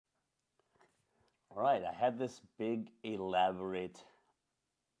All right, I had this big, elaborate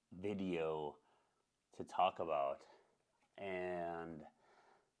video to talk about, and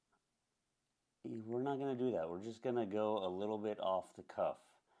we're not going to do that. We're just going to go a little bit off the cuff.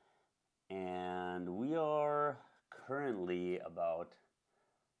 And we are currently about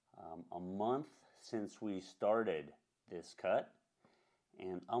a month since we started this cut,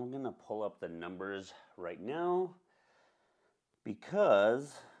 and I'm going to pull up the numbers right now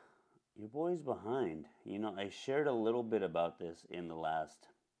because your boy's behind. You know, I shared a little bit about this in the last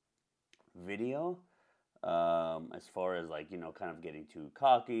video, as far as like, kind of getting too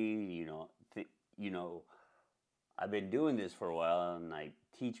cocky. I've been doing this for a while, and I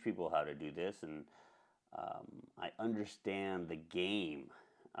teach people how to do this, and I understand the game.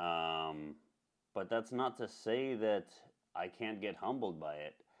 But that's not to say that I can't get humbled by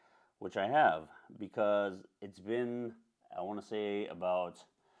it, which I have, because it's been, I want to say, about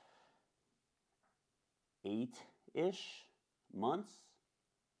 8-ish months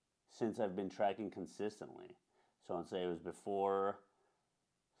since I've been tracking consistently. So I'd say it was before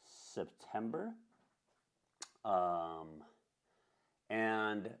September.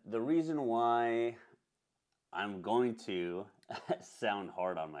 And the reason why I'm going to sound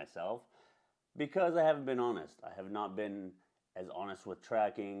hard on myself, because I haven't been honest. I have not been as honest with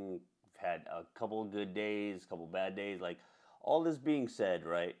tracking. I've had a couple good days, a couple bad days. Like, all this being said,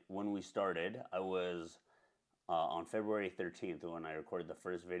 right, when we started, I was on February 13th, when I recorded the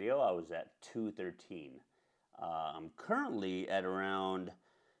first video, I was at 213. I'm currently at around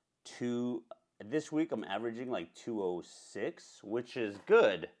 2. This week I'm averaging like 206, which is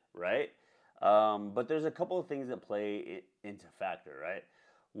good, right? But there's a couple of things that play into factor, right?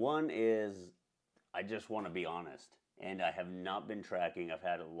 One is I just want to be honest, and I have not been tracking. I've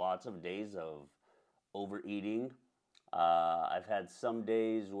had lots of days of overeating. I've had some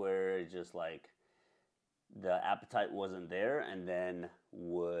days where it's just like the appetite wasn't there, and then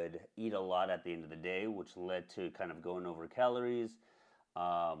would eat a lot at the end of the day, which led to kind of going over calories.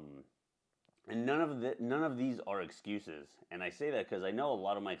 And none of these are excuses. And I say that because I know a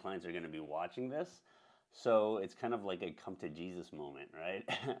lot of my clients are going to be watching this. So it's kind of like a come to Jesus moment, right?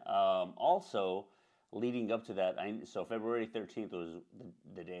 Also, leading up to that, so February 13th was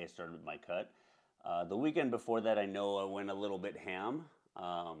the day I started my cut. The weekend before that, I know I went a little bit ham.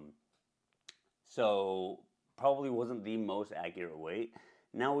 So probably wasn't the most accurate weight.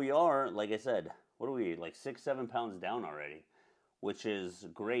 Now we are, like I said, what are we, like 6-7 pounds down already, which is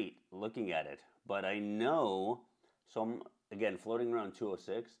great looking at it. But I know, so I'm, again, floating around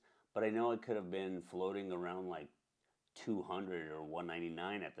 206, but I know I could have been floating around like 200 or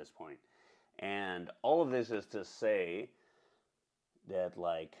 199 at this point. And all of this is to say that,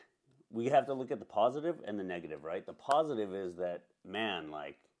 like, we have to look at the positive and the negative, right? The positive is that, man,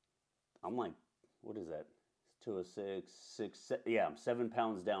 like, I'm like, what is that? 206, I'm 7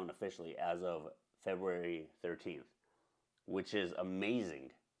 pounds down officially as of February 13th. Which is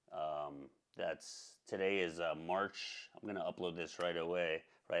amazing. Today is March. I'm gonna upload this right away,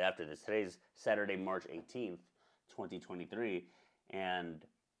 right after this. Today's Saturday, March 18th, 2023, and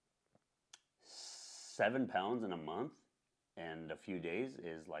 7 pounds in a month and a few days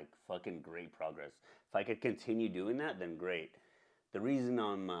is like fucking great progress. If I could continue doing that, then great. The reason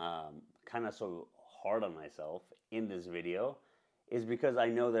I'm kind of so hard on myself in this video is because I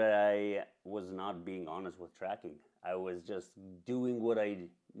know that I was not being honest with tracking. I was just doing what I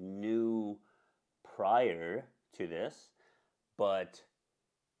knew prior to this, but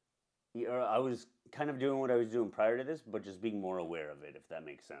I was kind of doing what I was doing prior to this, but just being more aware of it, if that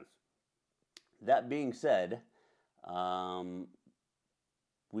makes sense. That being said,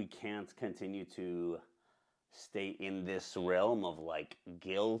 we can't continue to stay in this realm of like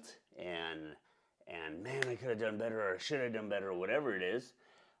guilt and man, I could have done better, or should have done better, or whatever it is,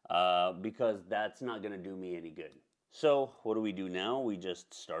 because that's not going to do me any good. So what do we do now? We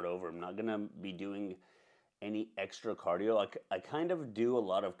just start over. I'm not going to be doing any extra cardio. I kind of do a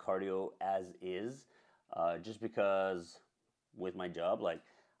lot of cardio as is, just because with my job, like,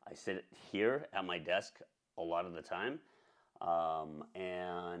 I sit here at my desk a lot of the time,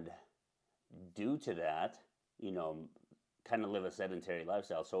 and due to that, kind of live a sedentary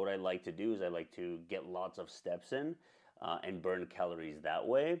lifestyle. So what I like to do is I like to get lots of steps in, and burn calories that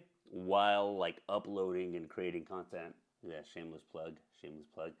way, while like uploading and creating content. Yeah, shameless plug.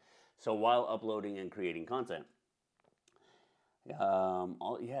 So while uploading and creating content,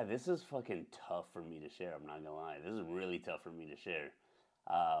 this is fucking tough for me to share. I'm not gonna lie, this is really tough for me to share,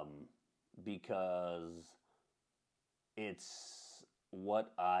 because it's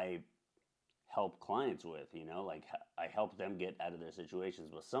what I help clients with, you know, like I help them get out of their situations.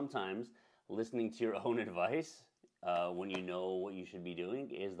 But sometimes listening to your own advice when you know what you should be doing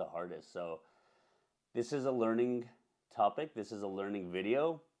is the hardest. So this is a learning topic. This is a learning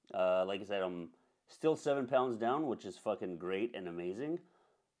video. Like I said, I'm still 7 pounds down, which is fucking great and amazing.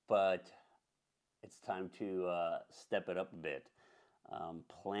 But it's time to step it up a bit.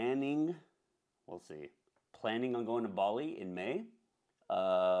 We'll see. Planning on going to Bali in May.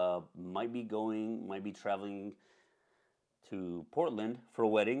 Might be traveling to Portland for a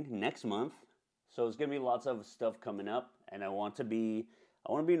wedding next month. So it's gonna be lots of stuff coming up, and I want to be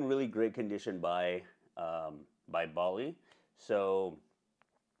in really great condition by Bali. So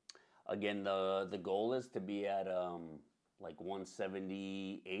again, the goal is to be at like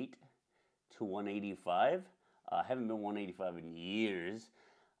 178 to 185. I haven't been 185 in years,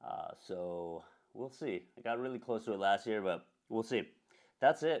 so we'll see. I got really close to it last year, but we'll see.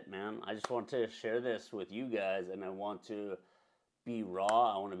 That's it, man. I just want to share this with you guys, and I want to be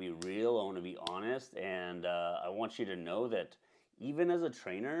raw. I want to be real. I want to be honest, and I want you to know that even as a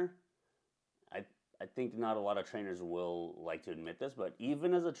trainer, I think not a lot of trainers will like to admit this, but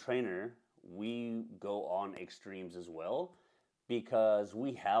even as a trainer, we go on extremes as well because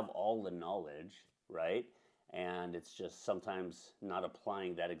we have all the knowledge, right? And it's just sometimes not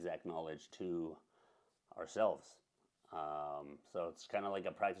applying that exact knowledge to ourselves. So it's kind of like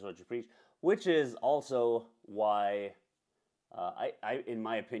a practice what you preach, which is also why I, in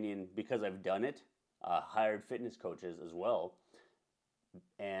my opinion, because I've done it, hired fitness coaches as well.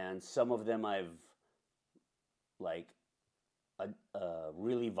 And some of them I've like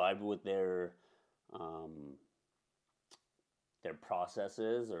really vibed with their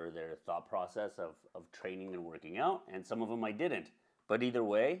processes or their thought process of training and working out, and some of them I didn't. But either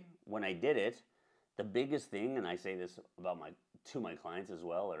way, when I did it, the biggest thing, and I say this about to my clients as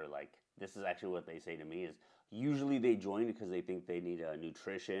well, or like this is actually what they say to me, is usually they join because they think they need a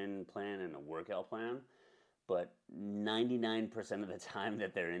nutrition plan and a workout plan. But 99% of the time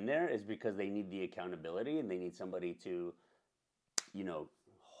that they're in there is because they need the accountability and they need somebody to, you know,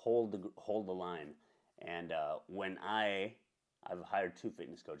 hold the line. And when I've hired 2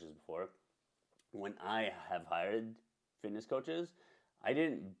 fitness coaches before. When I have hired fitness coaches, I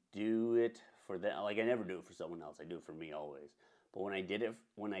didn't do it for them. Like I never do it for someone else. I do it for me always. But when I did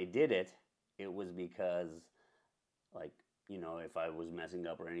it, it was because, like, you know, if I was messing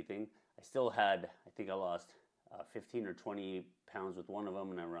up or anything, I still had, I think I lost 15 or 20 pounds with one of them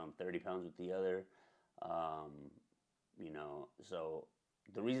and around 30 pounds with the other. You know, so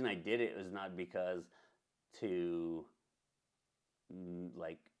the reason I did it was not because to,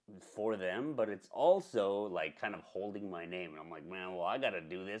 like, for them, but it's also like kind of holding my name. And I'm like, man, well, I got to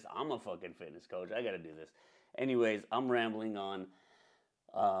do this. I'm a fucking fitness coach. I got to do this. Anyways, I'm rambling on.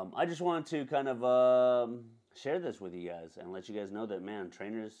 I just wanted to kind of share this with you guys and let you guys know that, man,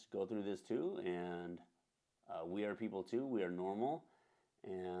 trainers go through this too. And we are people too. We are normal.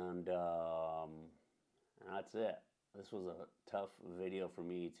 And that's it. This was a tough video for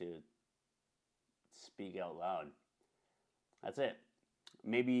me to speak out loud. That's it.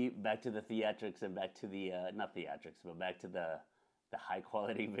 Maybe back to the theatrics and back to the, not theatrics, but back to the high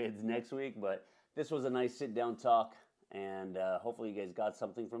quality vids next week. But this was a nice sit down talk, and hopefully you guys got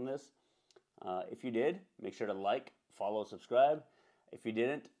something from this. If you did, make sure to like, follow, subscribe. If you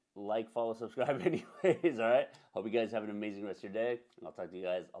didn't, like, follow, subscribe anyways, all right? Hope you guys have an amazing rest of your day, and I'll talk to you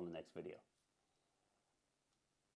guys on the next video.